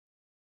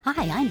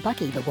Hi, I'm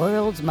Bucky, the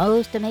world's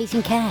most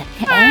amazing cat,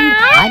 and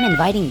I'm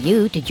inviting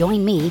you to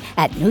join me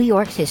at New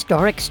York's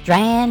historic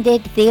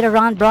Stranded Theater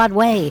on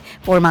Broadway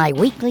for my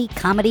weekly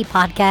comedy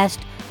podcast,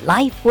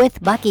 Life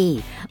with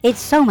Bucky. It's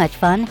so much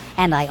fun,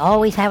 and I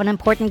always have an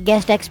important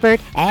guest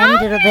expert and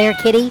their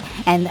kitty,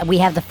 and we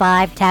have the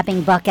 5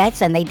 tapping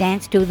buckets, and they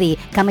dance to the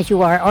Come As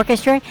You Are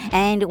orchestra,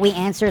 and we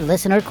answer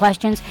listener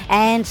questions,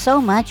 and so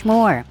much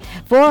more.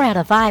 4 out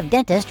of 5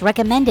 dentists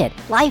recommend it.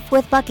 Life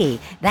with Bucky.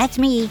 That's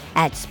me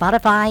at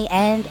Spotify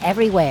and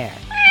everywhere.